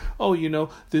rejoicing that,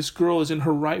 this girl is in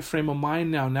her right frame of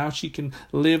mind now. Now she can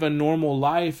live a normal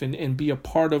life and be a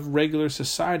part of regular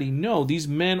society. No, these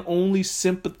men only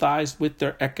sympathized with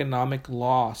their economic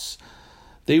loss.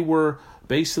 They were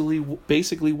basically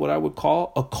what I would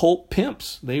call occult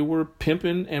pimps. They were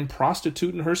pimping and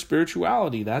prostituting her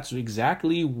spirituality. That's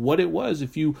exactly what it was.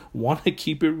 If you want to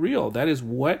keep it real, that is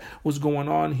what was going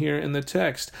on here in the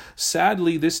text.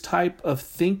 Sadly, this type of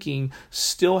thinking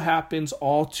still happens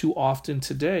all too often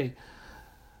today.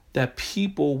 That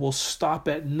people will stop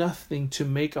at nothing to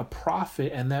make a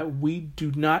profit, and that we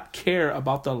do not care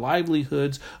about the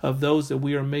livelihoods of those that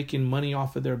we are making money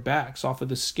off of their backs. Off of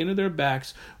the skin of their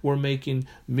backs, we're making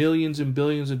millions and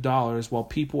billions of dollars, while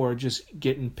people are just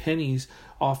getting pennies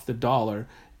off the dollar,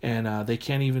 and they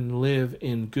can't even live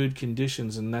in good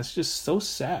conditions. And that's just so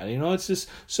sad. It's just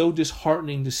so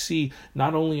disheartening to see,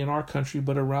 not only in our country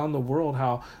but around the world,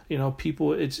 how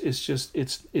people,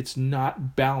 it's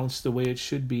not balanced the way it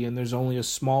should be. And there's only a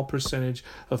small percentage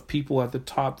of people at the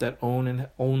top that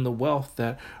own the wealth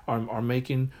that are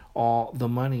making all the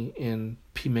money, and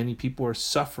many people are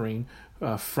suffering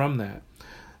from that.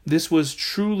 This was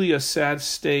truly a sad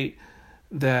state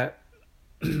that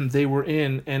they were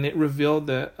in, and it revealed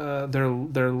that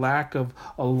their lack of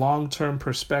a long-term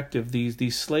perspective.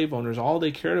 These slave owners, all they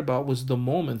cared about was the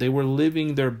moment. They were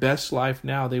living their best life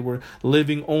now. They were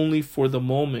living only for the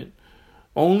moment.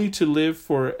 Only to live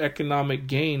for economic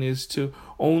gain is to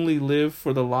only live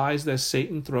for the lies that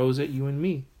Satan throws at you and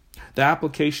me. The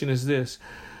application is this: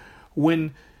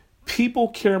 when people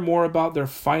care more about their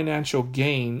financial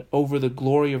gain over the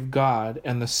glory of God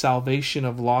and the salvation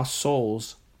of lost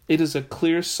souls, it is a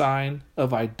clear sign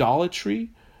of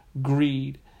idolatry,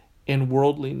 greed, and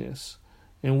worldliness.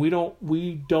 And we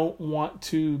don't want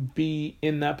to be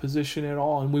in that position at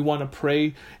all. And we want to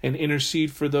pray and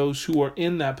intercede for those who are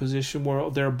in that position where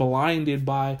they're blinded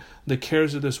by the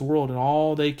cares of this world, and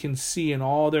all they can see and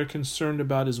all they're concerned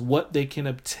about is what they can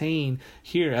obtain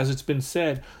here. As it's been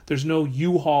said, there's no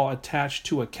U-Haul attached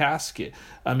to a casket.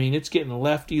 It's getting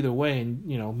left either way.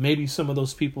 And, maybe some of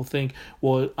those people think,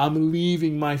 well, I'm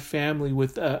leaving my family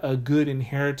with a good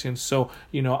inheritance, so,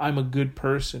 I'm a good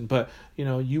person. But,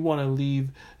 you want to leave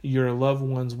your loved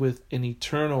ones with an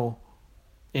eternal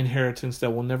inheritance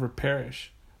that will never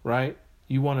perish, right?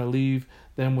 You want to leave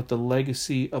them with the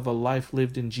legacy of a life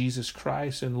lived in Jesus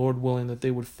Christ, and Lord willing that they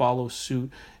would follow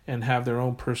suit and have their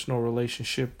own personal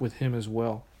relationship with Him as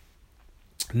well.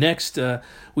 Next,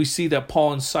 we see that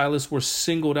Paul and Silas were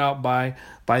singled out by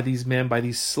these men, by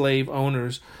these slave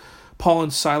owners. Paul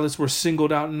and Silas were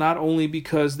singled out not only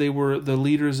because they were the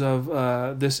leaders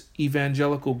of this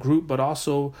evangelical group, but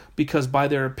also because by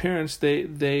their appearance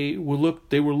they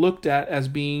were looked at as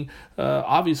being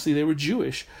obviously they were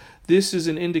Jewish. This is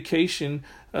an indication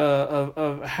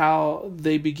of how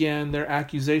they began their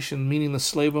accusation, meaning the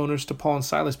slave owners, to Paul and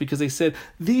Silas, because they said,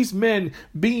 these men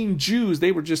being Jews,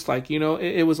 they were just like,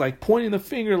 it was like pointing the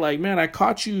finger like, man, I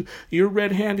caught you. You're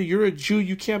red-handed. You're a Jew.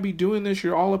 You can't be doing this.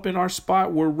 You're all up in our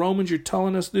spot. We're Romans. You're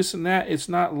telling us this and that. It's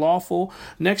not lawful.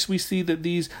 Next, we see that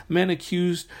these men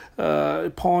accused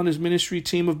Paul and his ministry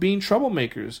team of being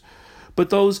troublemakers. But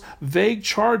those vague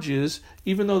charges,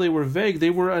 even though they were vague, they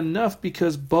were enough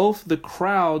because both the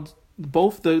crowd,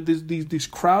 these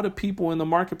crowd of people in the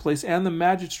marketplace and the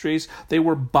magistrates, they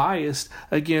were biased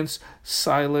against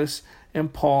Silas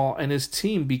and Paul and his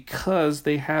team because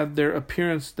they had their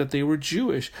appearance that they were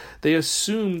Jewish. They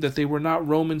assumed that they were not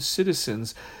Roman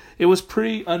citizens. it was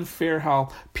pretty unfair how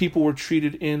people were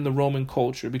treated in the Roman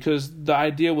culture, because the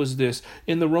idea was this: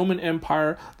 in the Roman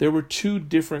Empire, there were two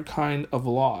different kind of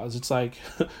laws. It's like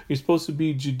you're supposed to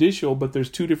be judicial, but there's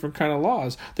two different kind of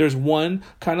laws. There's one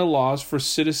kind of laws for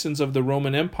citizens of the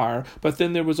Roman Empire, but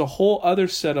then there was a whole other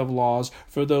set of laws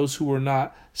for those who were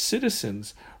not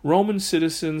citizens. Roman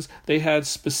citizens, they had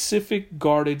specific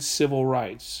guarded civil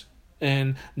rights,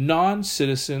 and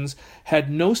non-citizens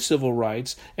had no civil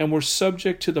rights and were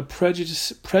subject to the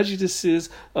prejudices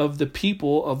of the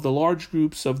people, of the large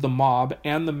groups of the mob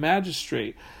and the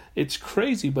magistrate. It's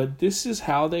crazy, but this is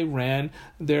how they ran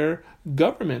their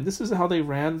government. This is how they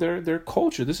ran their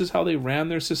culture. This is how they ran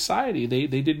their society.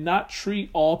 They did not treat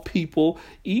all people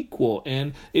equal.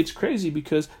 And it's crazy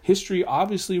because history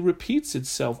obviously repeats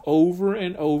itself over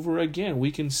and over again.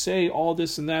 We can say all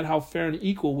this and that, how fair and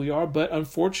equal we are, but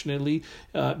unfortunately,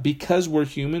 because we're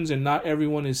humans and not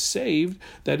everyone is saved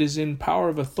that is in power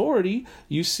of authority,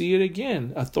 you see it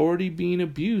again. Authority being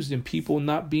abused and people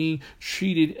not being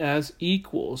treated as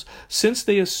equals. Since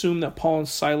they assumed that Paul and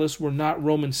Silas were not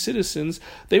Roman citizens,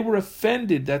 they were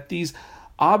offended that these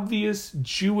obvious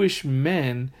Jewish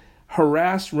men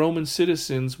harassed Roman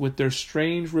citizens with their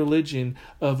strange religion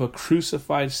of a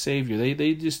crucified Savior.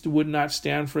 They just would not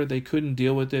stand for it. They couldn't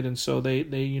deal with it. And so they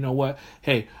you know what?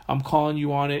 Hey, I'm calling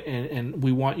you on it, and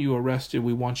we want you arrested.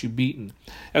 We want you beaten.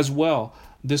 As well,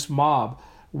 this mob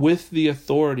with the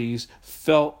authorities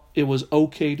felt it was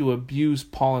okay to abuse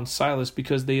Paul and Silas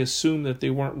because they assumed that they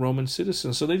weren't Roman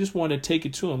citizens. So they just wanted to take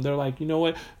it to them. They're like, you know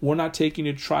what? We're not taking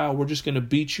you to trial. We're just going to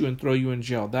beat you and throw you in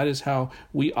jail. That is how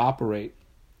we operate.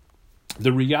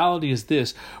 The reality is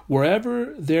this: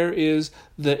 wherever there is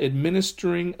the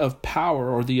administering of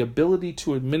power or the ability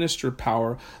to administer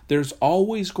power, there's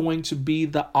always going to be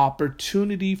the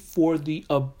opportunity for the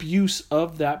abuse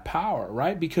of that power,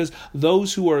 right? Because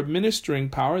those who are administering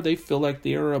power, they feel like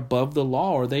they are above the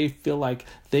law, or they feel like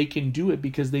they can do it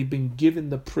because they've been given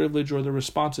the privilege or the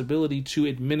responsibility to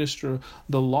administer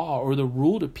the law or the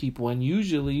rule to people. And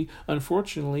usually,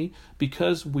 unfortunately,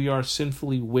 because we are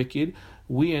sinfully wicked,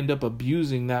 we end up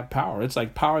abusing that power. It's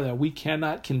like power that we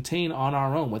cannot contain on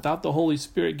our own. Without the Holy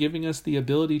Spirit giving us the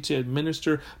ability to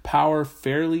administer power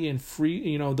fairly and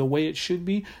free, the way it should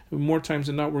be, more times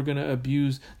than not, we're going to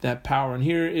abuse that power. And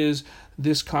here is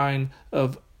this kind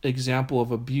of example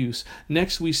of abuse.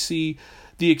 Next, we see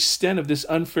the extent of this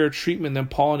unfair treatment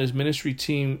that Paul and his ministry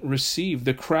team received.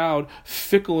 The crowd,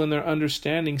 fickle in their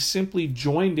understanding, simply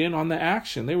joined in on the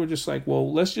action. They were just like,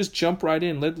 well, let's just jump right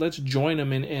in. Let's join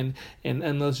them and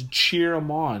let's cheer them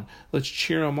on. Let's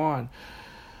cheer them on.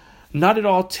 Not at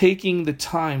all taking the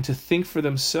time to think for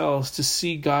themselves, to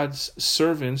see God's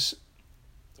servants.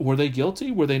 Were they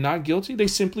guilty? Were they not guilty? They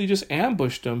simply just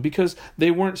ambushed them because they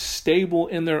weren't stable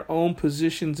in their own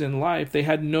positions in life. They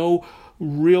had no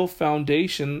real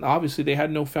foundation. Obviously, they had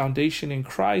no foundation in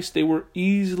Christ. They were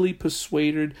easily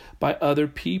persuaded by other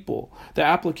people. The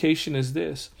application is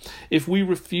this: if we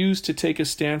refuse to take a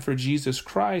stand for Jesus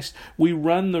Christ, we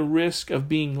run the risk of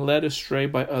being led astray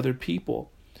by other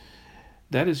people.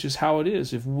 That is just how it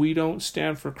is. If we don't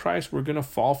stand for Christ, we're going to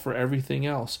fall for everything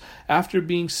else. After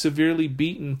being severely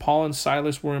beaten, Paul and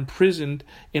Silas were imprisoned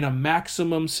in a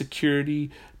maximum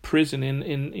security prison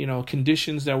in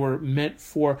conditions that were meant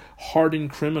for hardened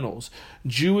criminals.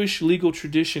 Jewish legal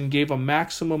tradition gave a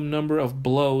maximum number of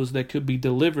blows that could be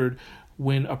delivered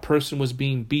when a person was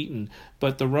being beaten.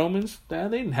 But the Romans, they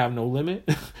didn't have no limit.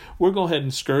 We'll go ahead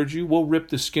and scourge you. We'll rip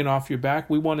the skin off your back.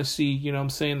 We want to see,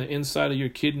 the inside of your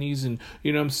kidneys and,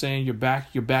 your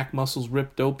back muscles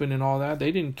ripped open and all that.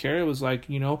 They didn't care. It was like,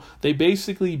 they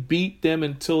basically beat them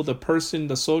until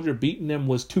the soldier beating them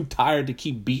was too tired to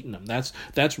keep beating them.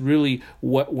 That's really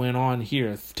what went on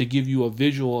here, to give you a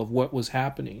visual of what was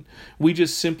happening. We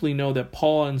just simply know that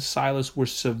Paul and Silas were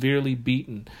severely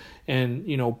beaten. And,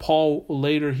 Paul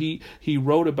later, he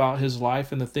wrote about his life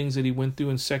and the things that he went through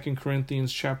in 2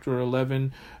 Corinthians chapter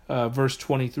 11, verse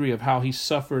 23, of how he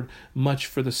suffered much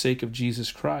for the sake of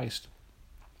Jesus Christ.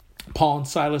 Paul and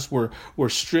Silas were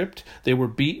stripped, they were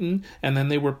beaten, and then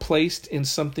they were placed in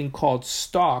something called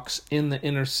stocks in the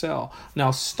inner cell.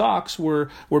 Now, stocks were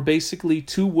basically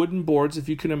two wooden boards, if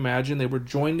you can imagine. They were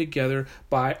joined together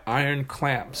by iron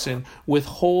clamps and with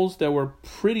holes that were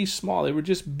pretty small. They were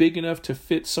just big enough to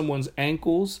fit someone's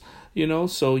ankles,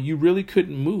 so you really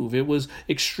couldn't move. It was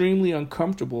extremely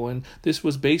uncomfortable. And this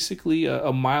was basically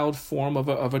a mild form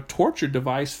of a torture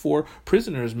device for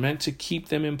prisoners, meant to keep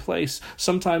them in place.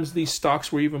 Sometimes these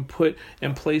stocks were even put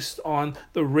and placed on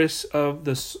the wrists of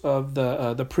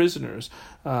the prisoners.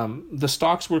 The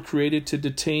stocks were created to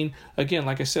detain, again,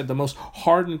 like I said, the most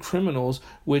hardened criminals,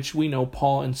 which we know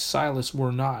Paul and Silas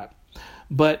were not.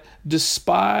 But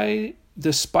despite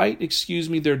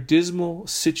their dismal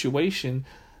situation,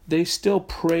 they still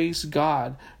praised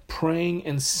God, praying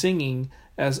and singing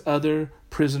as other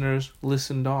prisoners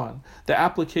listened on. The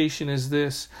application is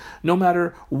this: no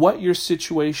matter what your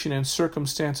situation and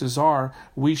circumstances are,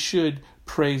 we should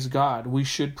praise God. We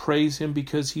should praise him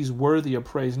because he's worthy of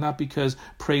praise, not because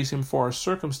praise him for our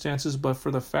circumstances, but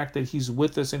for the fact that he's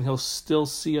with us and he'll still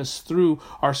see us through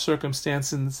our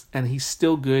circumstances, and he's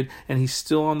still good, and he's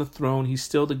still on the throne. He's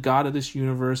still the God of this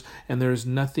universe, and there is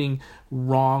nothing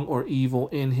wrong or evil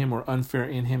in him or unfair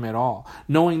in him at all.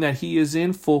 Knowing that he is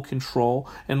in full control,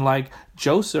 and like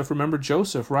Joseph, remember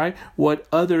Joseph, right? What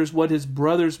his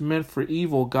brothers meant for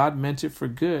evil, God meant it for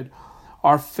good.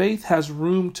 Our faith has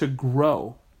room to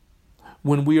grow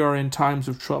when we are in times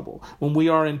of trouble, when we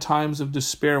are in times of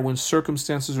despair, when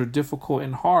circumstances are difficult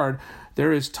and hard.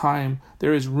 There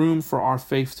is room for our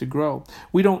faith to grow.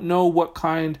 We don't know what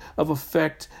kind of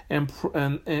effect and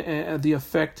the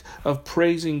effect of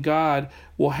praising God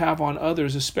will have on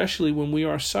others, especially when we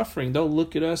are suffering. They'll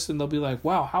look at us and they'll be like,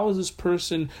 wow, how is this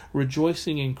person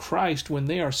rejoicing in Christ when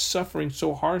they are suffering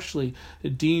so harshly,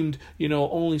 deemed,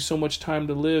 only so much time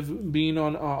to live, being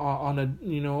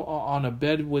on a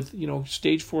bed with,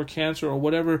 stage 4 cancer or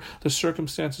whatever the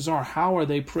circumstances are. How are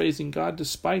they praising God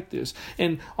despite this?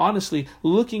 And honestly,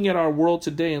 looking at our world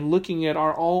today and looking at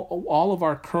all of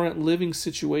our current living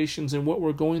situations and what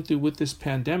we're going through with this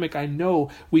pandemic, I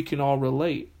know we can all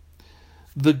relate.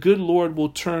 The good Lord will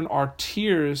turn our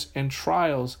tears and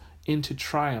trials into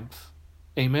triumph.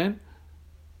 Amen?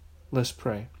 Let's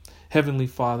pray. Heavenly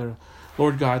Father,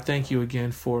 Lord God, thank you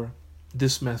again for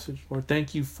this message. Lord,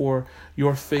 thank you for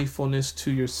your faithfulness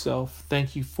to yourself.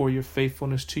 Thank you for your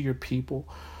faithfulness to your people.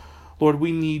 Lord,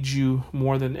 we need you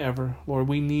more than ever. Lord,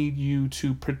 we need you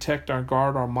to protect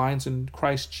our minds in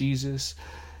Christ Jesus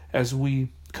as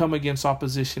we come against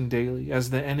opposition daily, as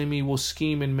the enemy will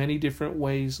scheme in many different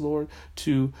ways, Lord,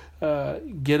 to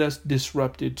get us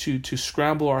disrupted, to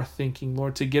scramble our thinking,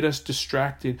 Lord, to get us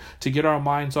distracted, to get our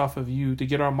minds off of you, to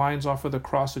get our minds off of the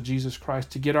cross of Jesus Christ,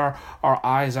 to get our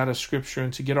eyes out of Scripture,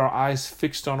 and to get our eyes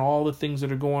fixed on all the things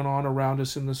that are going on around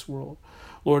us in this world.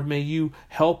 Lord, may you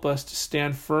help us to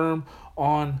stand firm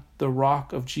on the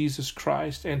rock of Jesus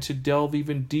Christ and to delve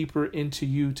even deeper into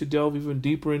you, to delve even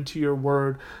deeper into your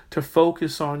word, to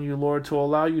focus on you, Lord, to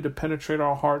allow you to penetrate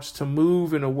our hearts, to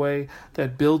move in a way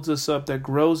that builds us up, that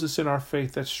grows us in our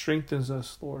faith, that strengthens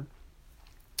us, Lord.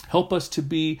 Help us to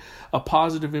be a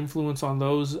positive influence on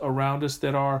those around us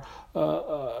that are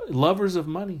lovers of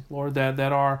money, Lord, that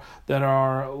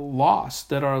are lost,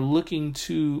 that are looking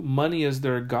to money as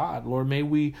their God. Lord, may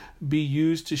we be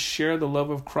used to share the love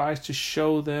of Christ, to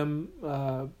show them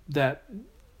that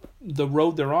the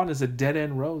road they're on is a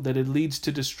dead-end road, that it leads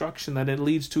to destruction, that it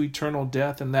leads to eternal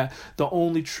death, and that the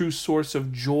only true source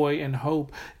of joy and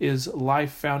hope is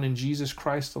life found in Jesus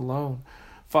Christ alone.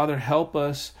 Father, help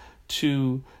us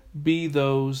to be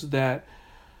those that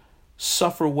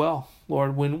suffer well,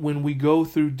 Lord, when we go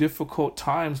through difficult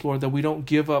times, Lord, that we don't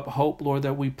give up hope, Lord,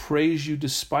 that we praise you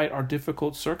despite our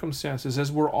difficult circumstances,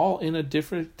 as we're all in a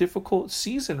difficult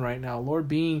season right now, Lord,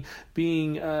 being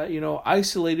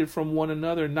isolated from one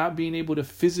another, not being able to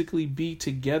physically be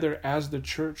together as the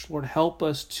church. Lord, help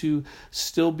us to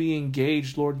still be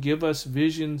engaged. Lord, give us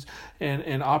visions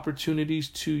and opportunities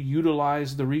to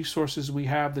utilize the resources we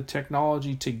have, the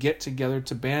technology, to get together,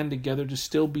 to band together, to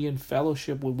still be in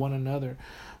fellowship with one another.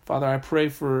 Father, I pray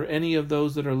for any of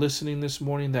those that are listening this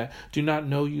morning that do not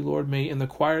know you, Lord. May in the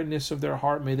quietness of their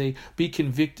heart, may they be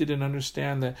convicted and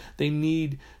understand that they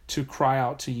need to cry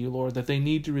out to you, Lord, that they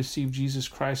need to receive Jesus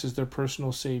Christ as their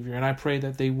personal Savior. And I pray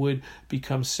that they would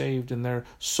become saved and their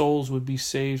souls would be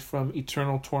saved from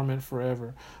eternal torment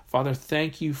forever. Father,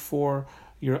 thank you for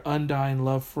your undying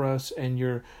love for us and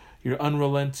your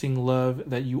unrelenting love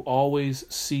that you always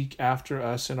seek after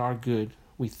us and our good.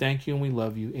 We thank you and we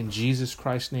love you. In Jesus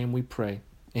Christ's name we pray.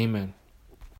 Amen.